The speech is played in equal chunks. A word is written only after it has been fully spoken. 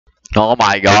Oh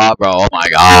my god, bro. Oh my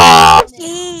god.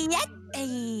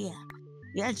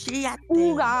 You have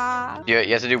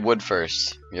to do wood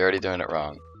first. You're already doing it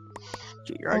wrong.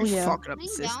 You're already fucking up the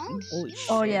system. Holy shit.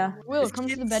 Oh yeah. Will, This come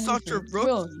to the kid's bedroom. such a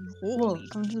rookie. Will,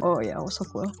 come to. Oh yeah. What's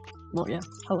up, Will? Oh yeah.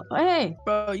 Hello. Hey.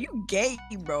 Bro, you gay,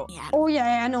 bro. Oh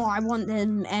yeah, I know. I want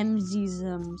them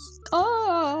MZs.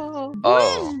 Oh.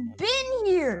 Oh. Who's been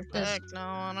here?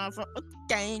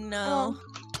 Okay, no.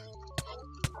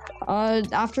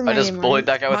 After my I just game, bullied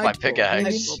right? that guy with my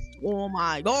pickaxe. Oh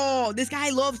my god, this guy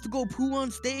loves to go poo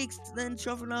on steaks, then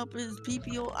shoving up his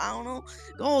PPO. I don't know.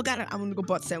 Oh, I'm gonna go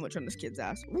butt sandwich on this kid's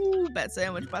ass. Ooh, butt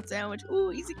sandwich. Ooh,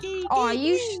 he's a kid. Oh,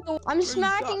 I'm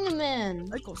smacking the man.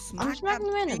 I'm smacking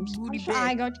the man.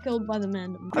 I got killed by the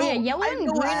man. Oh yeah, yellow and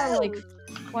green are like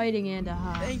fighting and a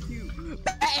high. Thank you.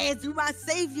 Baz, you my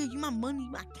savior. You my money,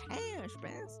 my cash,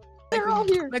 Baz. They're all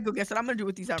here. Michael, guess what I'm gonna do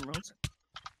with these emeralds?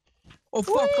 Oh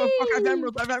fuck, I have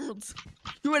emeralds.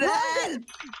 You would help!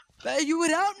 You would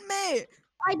help me!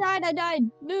 I died.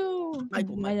 No.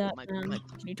 Michael, can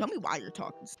you tell me why you're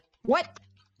talking? What?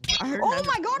 Oh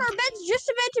my god, our bed's just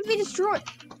about to be destroyed.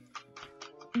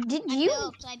 Did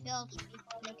you? I built.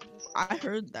 I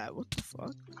heard that. What the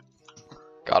fuck?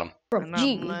 Got him. Bro,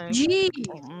 G.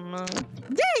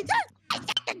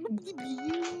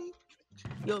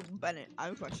 Yo, Bennett, I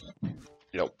have a question.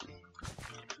 Nope.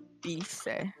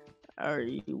 Say, are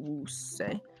you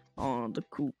say on the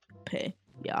coupe?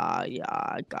 Yeah,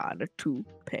 I got a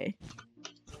toupee.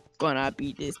 Gonna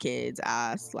beat this kid's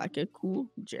ass like a cool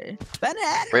J.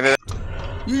 Bennett! Wait.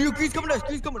 You, Grease coming,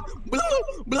 Grease coming. Blue!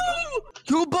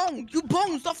 You bone,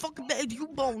 stop fucking bad. You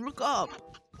bone, look up.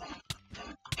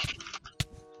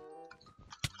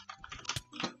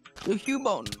 You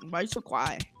Hugh-bone, why you so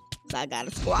quiet? I got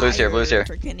a squad. Blue's here.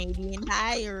 For Canadian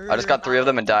Tire. I just got 3 of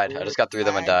them and died.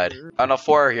 Oh no,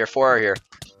 4 are here. Got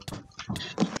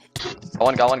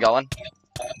one.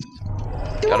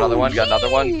 Got another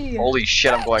one. Holy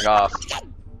shit, I'm going off.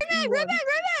 Green man!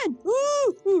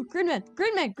 Ooh, green man!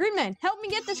 Help me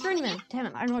get this green man! Damn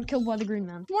it, I got killed by the green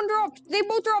man. One dropped. They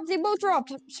both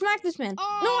dropped. Smack this man. No,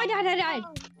 I died.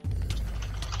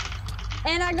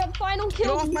 And I got final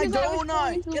kill. Get off my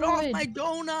donut! Get off my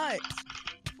donut!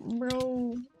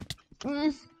 Bro.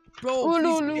 Bro, Oh,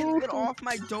 no. Get off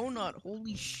my donut.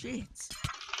 Holy shit.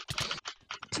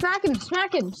 Smack him.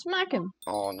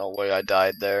 Oh, no way I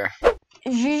died there.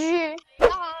 GG.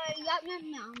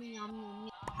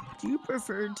 Do you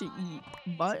prefer to eat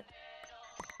butt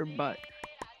or butt?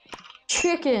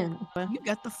 Chicken. You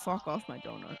get the fuck off my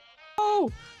donut. Oh.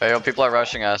 Hey, yo, people are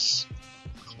rushing us.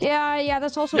 Yeah,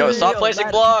 that's also. Yo, stop placing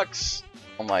blocks!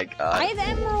 Oh my god. I have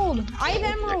emerald.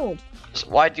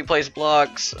 Why'd you place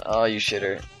blocks? Oh, you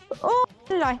shitter. Oh,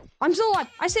 did I? I'm still alive.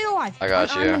 I stayed alive. I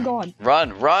got you. I'm god.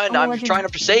 Run! I'm trying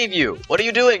to save you. What are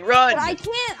you doing? Run! But I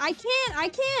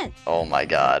can't. Oh my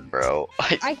god, bro.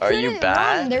 Are you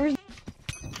bad?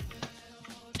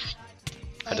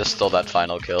 I just stole that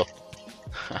final kill.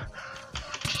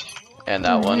 And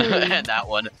that one. And that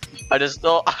one. I just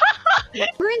stole.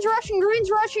 Green's rushing.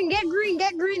 Get green.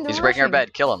 He's breaking our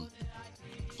bed. Kill him.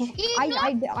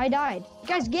 I died.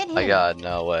 Guys, get him. My god,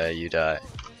 no way. You die.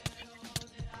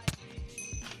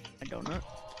 A donut?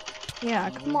 Yeah,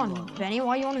 come on, Benny.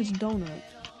 Why you on his donut?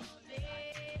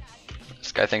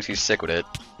 This guy thinks he's sick with it.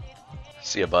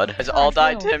 See ya, bud. You guys all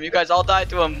died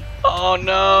to him. Oh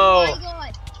no. Oh my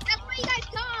god. That's where you guys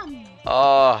come.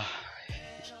 Oh.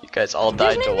 You guys all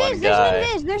died to one guy.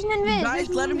 There's an invis. Guys,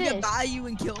 let him get by you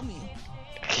and kill me.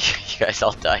 You guys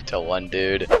all died to one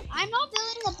dude. I'm not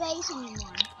building a base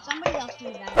anymore. Somebody else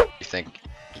do that. You think...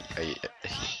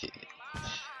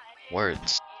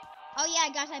 Words. Oh yeah,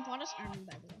 guys, I bought us armor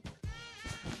by the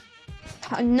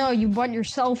way. No, you bought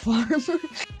yourself armor.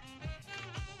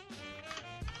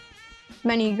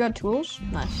 Manny, you got tools?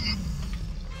 Nice.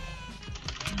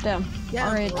 Damn. Yeah,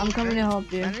 alright, I'm coming to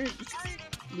help you. Benner just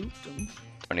looped him.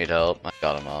 I need help. I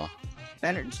got them all.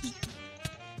 Benner just...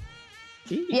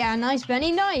 Yeah, nice,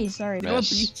 Benny, nice. Alright. You know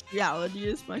what reality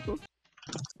is, Michael?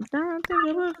 Don't think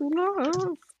about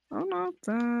love all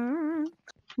time,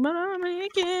 but I'm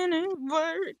making it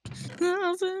work.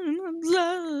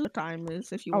 The time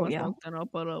is if you want to then I'll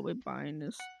put up with buying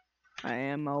this.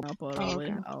 I'll put up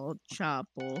with El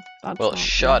Chapo. Well,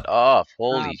 shut up.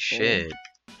 Holy shit.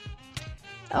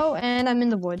 Oh, and I'm in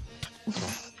the wood.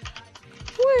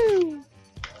 Woo!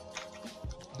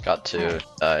 Got 2.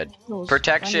 Died.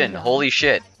 Protection. Holy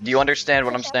shit. Do you understand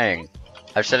what I'm saying?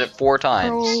 I've said it 4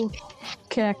 times.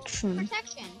 Protection.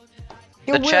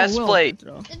 The chest plate.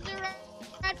 There's a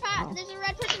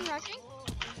red person rushing.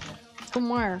 From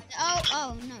where?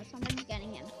 Oh no, somebody's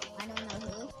getting him. I don't know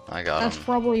who. I got That's him.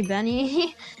 probably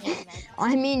Benny.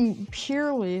 I mean,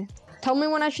 purely. Tell me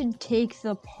when I should take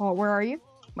the paw. Where are you?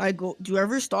 Michael, do you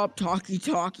ever stop talking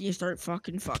and start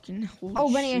fucking? Holy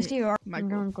Oh, Benny, I shit. see you. I'm Michael,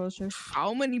 going closer.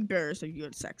 how many bears have you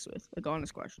had sex with? Like,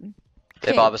 honest question. They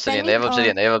have Okay, obsidian, Benny, they have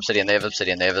obsidian, they have obsidian, they have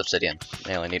obsidian, they have obsidian.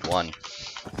 They only need one.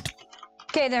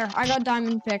 Okay, there. I got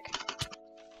diamond pick.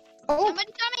 Oh,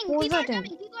 Somebody's coming. what was People are that then?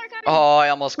 coming. People are coming. Oh, I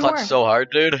almost clutched Where? so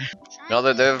hard, dude. Trying No,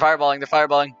 to- they're fireballing, they're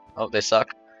fireballing. Oh, they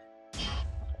suck.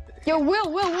 yo,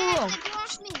 Will. Hey, you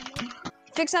lost me.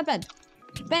 Fix that bed.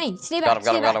 Benny, stay Got back. him, got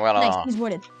stay him, got back. him, got him. Nice, he's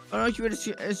wooded. Oh no,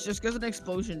 it's just because an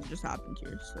explosion just happened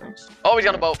here. So. Oh, he's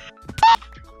on a boat.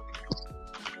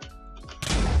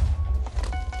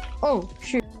 Oh,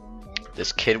 shoot.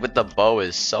 This kid with the bow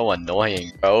is so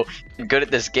annoying, bro. I'm good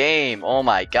at this game. Oh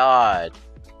my god.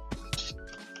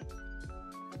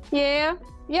 Yeah.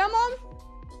 Yeah, Mom?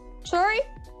 Sorry?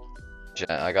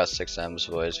 I got 6 M's,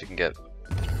 boys. We can get...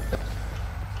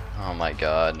 Oh my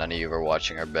god, none of you were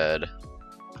watching our bed.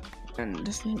 And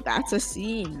that's a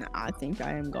scene. I think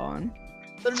I am gone.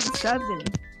 37.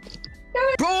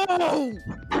 Bro!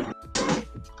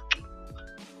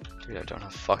 Dude, I don't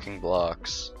have fucking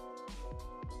blocks.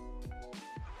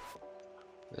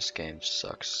 This game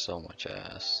sucks so much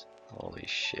ass. Holy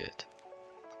shit.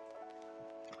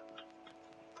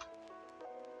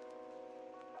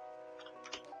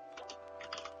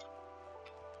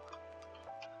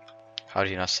 How do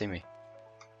you not see me?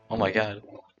 Oh my god.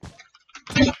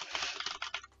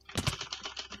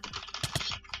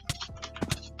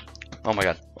 Oh my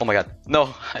god. Oh my god.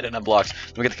 No, I didn't have blocks.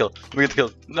 Let me get the kill. Let me get the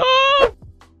kill. No!